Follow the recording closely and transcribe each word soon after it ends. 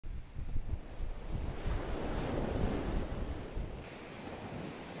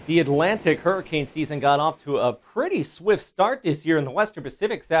The Atlantic hurricane season got off to a pretty swift start this year, and the Western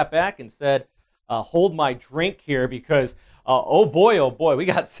Pacific sat back and said, hold my drink here because, oh boy, we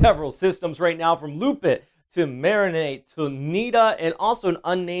got several systems right now from Lupit to Mirinae to Nida, and also an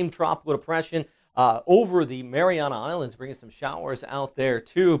unnamed tropical depression over the Mariana Islands, bringing some showers out there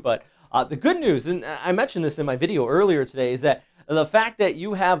too. But the good news, and I mentioned this in my video earlier today, is that the fact that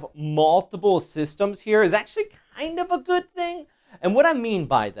you have multiple systems here is actually kind of a good thing. And what I mean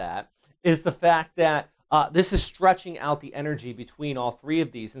by that is the fact that this is stretching out the energy between all three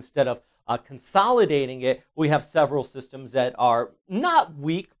of these. Instead of consolidating it, we have several systems that are not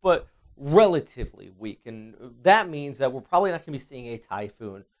weak, but relatively weak. And that means that we're probably not going to be seeing a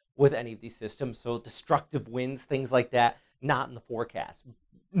typhoon with any of these systems. So destructive winds, things like that, not in the forecast.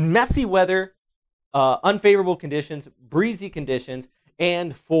 Messy weather, unfavorable conditions, breezy conditions,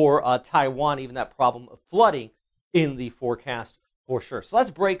 and for Taiwan, even that problem of flooding in the forecast for sure. So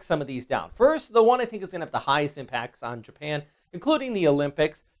let's break some of these down. First, the one I think is going to have the highest impacts on Japan, including the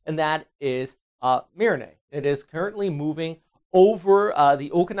Olympics, and that is Mirinae. It is currently moving over the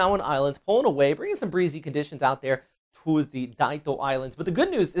Okinawan Islands, pulling away, bringing some breezy conditions out there towards the Daito Islands. But the good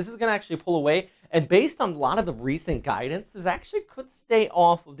news, this is going to actually pull away, and based on a lot of the recent guidance, this actually could stay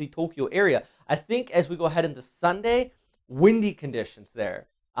off of the Tokyo area. I think as we go ahead into Sunday, windy conditions there.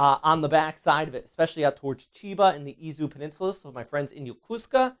 On the back side of it, especially out towards Chiba and the Izu Peninsula. So my friends in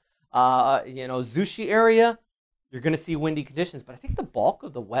Yokosuka, Zushi area, you're going to see windy conditions. But I think the bulk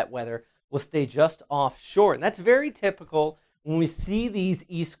of the wet weather will stay just offshore. And that's very typical when we see these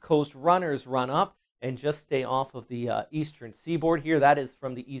East Coast runners run up and just stay off of the eastern seaboard here. That is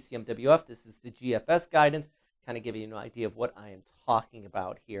from the ECMWF. This is the GFS guidance. Kind of give you an idea of what I am talking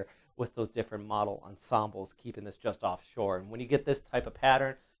about here with those different model ensembles, keeping this just offshore. And when you get this type of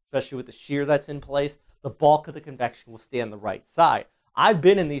pattern, especially with the shear that's in place, the bulk of the convection will stay on the right side. I've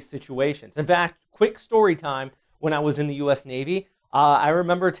been in these situations. In fact, quick story time, when I was in the U.S. Navy, I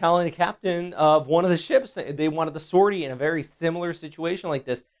remember telling the captain of one of the ships, they wanted the sortie in a very similar situation like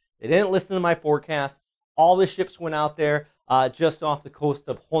this. They didn't listen to my forecast. All the ships went out there just off the coast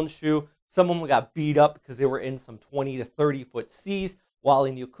of Honshu. Some of them got beat up because they were in some 20 to 30 foot seas, while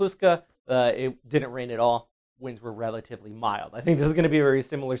in Yokosuka, it didn't rain at all. Winds were relatively mild. I think this is going to be a very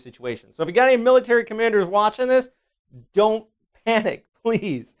similar situation. So if you got any military commanders watching this, don't panic,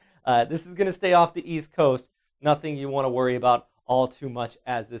 please. This is going to stay off the East Coast. Nothing you want to worry about all too much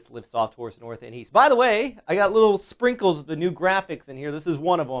as this lifts off towards north and east. By the way, I got little sprinkles of the new graphics in here. This is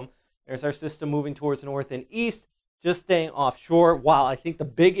one of them. There's our system moving towards north and east, just staying offshore, while I think the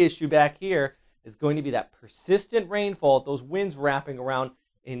big issue back here is going to be that persistent rainfall, those winds wrapping around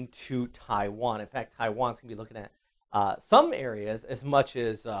into Taiwan. In fact, Taiwan's going to be looking at some areas as much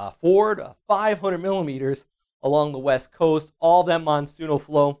as 400 to 500 millimeters along the west coast. All that monsoonal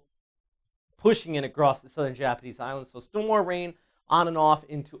flow pushing in across the southern Japanese islands. So still more rain on and off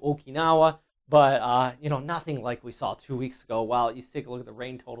into Okinawa, but nothing like we saw 2 weeks ago. While you take a look at the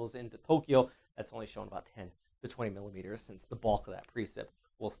rain totals into Tokyo, that's only shown about 10 to 20 millimeters, since the bulk of that precip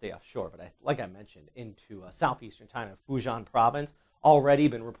will stay offshore. But like I mentioned, into southeastern China, Fujian province, already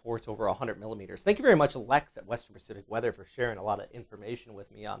been reports over 100 millimeters. Thank you very much, Lex at Western Pacific Weather, for sharing a lot of information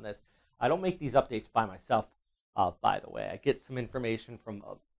with me on this. I don't make these updates by myself, by the way. I get some information from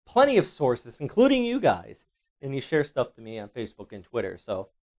plenty of sources, including you guys, and you share stuff to me on Facebook and Twitter. So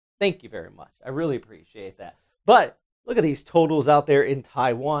thank you very much. I really appreciate that. But look at these totals out there in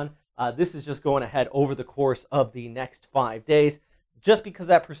Taiwan. This is just going ahead over the course of the next 5 days. Just because of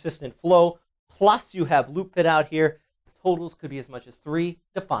that persistent flow, plus you have Lupit out here, totals could be as much as 300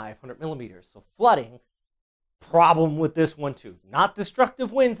 to 500 millimeters. So flooding, problem with this one too. Not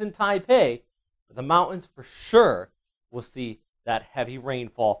destructive winds in Taipei, but the mountains for sure will see that heavy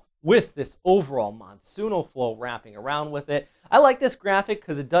rainfall with this overall monsoonal flow wrapping around with it. I like this graphic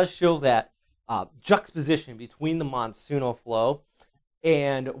because it does show that juxtaposition between the monsoonal flow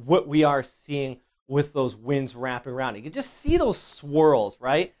and what we are seeing with those winds wrapping around. You can just see those swirls,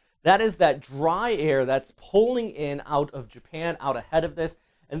 right? That is that dry air that's pulling in out of Japan, out ahead of this.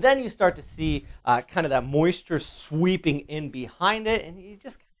 And then you start to see kind of that moisture sweeping in behind it. And you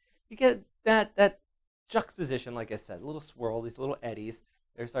get that juxtaposition, like I said, a little swirl, these little eddies.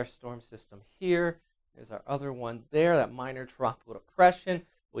 There's our storm system here. There's our other one there, that minor tropical depression.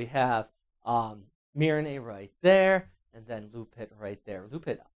 We have Mirinae right there, and then Lupit right there.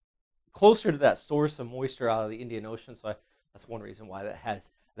 Lupit closer to that source of moisture out of the Indian Ocean, so that's one reason why that has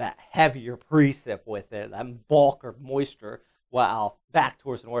that heavier precip with it, that bulk of moisture, while back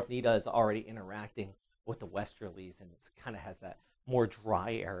towards the north, Nida is already interacting with the westerlies, and it kind of has that more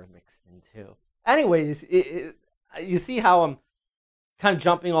dry air mixed in too. Anyways, you see how I'm kind of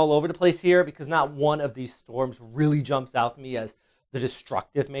jumping all over the place here because not one of these storms really jumps out to me as the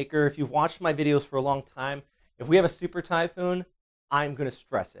destructive maker. If you've watched my videos for a long time, if we have a super typhoon, I'm going to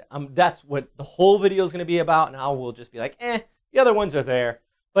stress it. That's what the whole video is going to be about, and I will just be like, the other ones are there.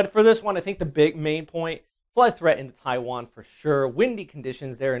 But for this one, I think the big main point, flood threat into Taiwan for sure. Windy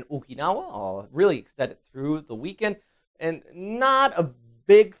conditions there in Okinawa, really extended through the weekend. And not a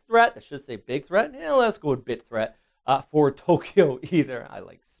big threat, I should say big threat. Let's go with bit threat for Tokyo either. I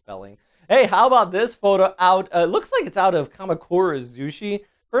like spelling. Hey, how about this photo out? Looks like it's out of Kamakura Zushi.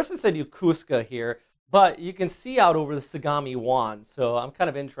 Person said Yokosuka here, but you can see out over the Sagami Wan. So I'm kind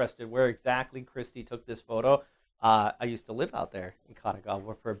of interested where exactly Christy took this photo. I used to live out there in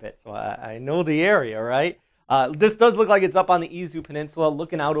Kanagawa for a bit, so I know the area, right? This does look like it's up on the Izu Peninsula,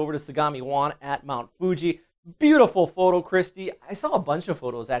 looking out over the Sagami Wan at Mount Fuji. Beautiful photo, Christy. I saw a bunch of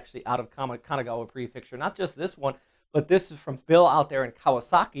photos actually out of Kanagawa Prefecture, not just this one, but this is from Bill out there in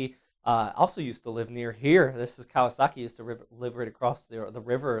Kawasaki. Also used to live near here. This is Kawasaki, used to live right across the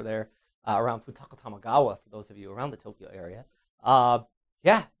river there around Futako Tamagawa, for those of you around the Tokyo area.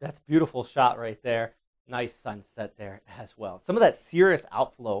 Yeah, that's a beautiful shot right there. Nice sunset there as well. Some of that serious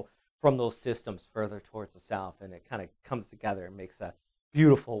outflow from those systems further towards the south, and it kind of comes together and makes a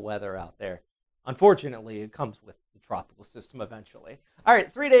beautiful weather out there. Unfortunately, it comes with the tropical system eventually. All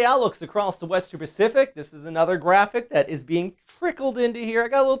right, 3-day outlooks across the Western Pacific. This is another graphic that is being trickled into here. I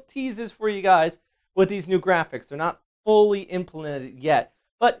got little teases for you guys with these new graphics. They're not fully implemented yet,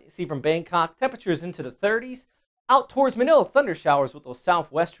 but you see from Bangkok, temperatures into the 30s. Out towards Manila, thunder showers with those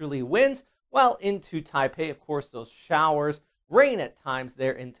southwesterly winds. While into Taipei, of course, those showers, rain at times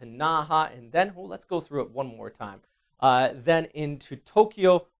there into Naha, and then, let's go through it one more time. Then into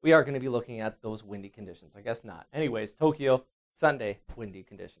Tokyo, we are going to be looking at those windy conditions. I guess not. Anyways, Tokyo, Sunday, windy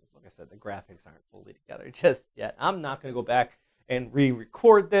conditions. Like I said, the graphics aren't fully together just yet. I'm not going to go back and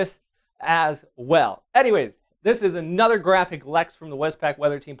re-record this as well. Anyways, this is another graphic Lex from the Westpac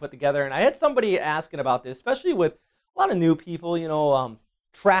weather team put together, and I had somebody asking about this, especially with a lot of new people,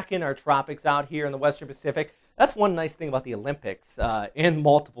 tracking our tropics out here in the Western Pacific. That's one nice thing about the Olympics and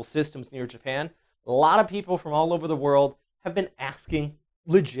multiple systems near Japan. A lot of people from all over the world have been asking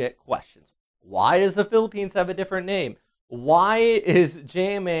legit questions. Why does the Philippines have a different name? Why is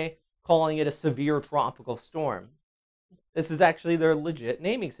JMA calling it a severe tropical storm? This is actually their legit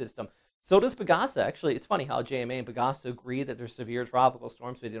naming system. So does Pagasa. Actually, it's funny how JMA and Pagasa agree that they're severe tropical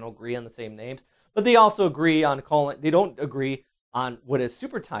storms, but they don't agree on the same names. But they also agree on they don't agree on what a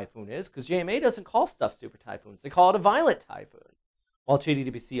super typhoon is, because JMA doesn't call stuff super typhoons. They call it a violent typhoon. While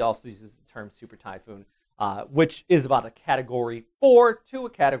JDWC also uses the term super typhoon, which is about a category 4 to a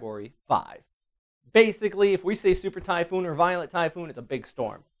category 5. Basically, if we say super typhoon or violent typhoon, it's a big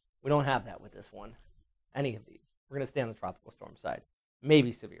storm. We don't have that with this one. Any of these. We're going to stay on the tropical storm side.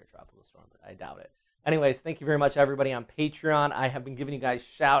 Maybe severe tropical storm, but I doubt it. Anyways, thank you very much, everybody, on Patreon. I have been giving you guys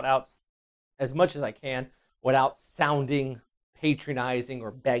shout-outs as much as I can without sounding patronizing or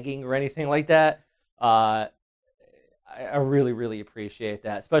begging or anything like that. I really, really appreciate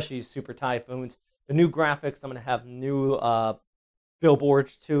that, especially super typhoons. The new graphics, I'm going to have new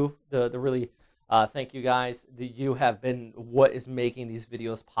billboards too. The really thank you guys. You have been what is making these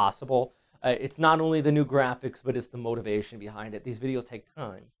videos possible. It's not only the new graphics, but it's the motivation behind it. These videos take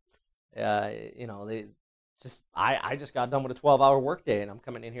time. I just got done with a 12-hour workday, and I'm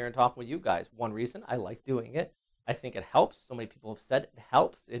coming in here and talking with you guys. One reason, I like doing it. I think it helps. So many people have said it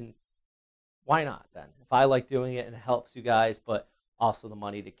helps, and why not then? If I like doing it and it helps you guys, but also the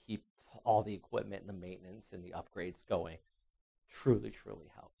money to keep all the equipment and the maintenance and the upgrades going, truly, truly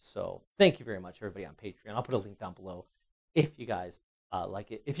helps. So thank you very much, everybody on Patreon. I'll put a link down below if you guys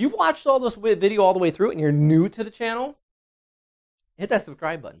like it. If you've watched all this video all the way through and you're new to the channel, hit that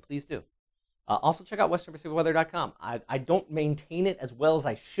subscribe button. Please do. Also, check out westernpacificweather.com. I don't maintain it as well as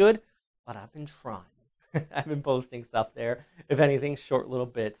I should, but I've been trying. I've been posting stuff there, if anything, short little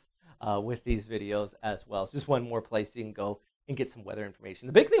bits with these videos as well. It's just one more place you can go and get some weather information.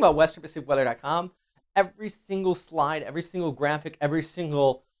 The big thing about westernpacificweather.com, every single slide, every single graphic, every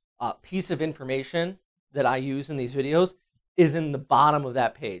single piece of information that I use in these videos is in the bottom of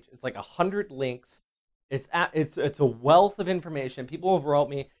that page. It's like 100 links. It's a wealth of information. People have wrote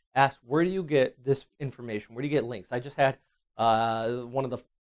me, asked, where do you get this information? Where do you get links? I just had one of the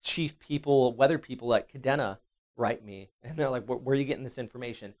chief people, weather people at Cadena write me, and they're like, where are you getting this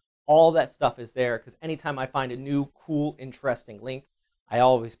information? All that stuff is there, because anytime I find a new, cool, interesting link, I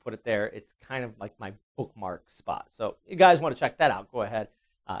always put it there. It's kind of like my bookmark spot. So you guys want to check that out, go ahead.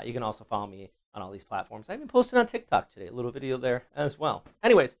 You can also follow me on all these platforms. I even posted on TikTok today, a little video there as well.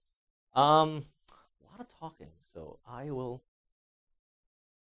 Anyways, a lot of talking, so I will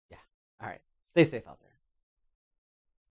Stay safe out there.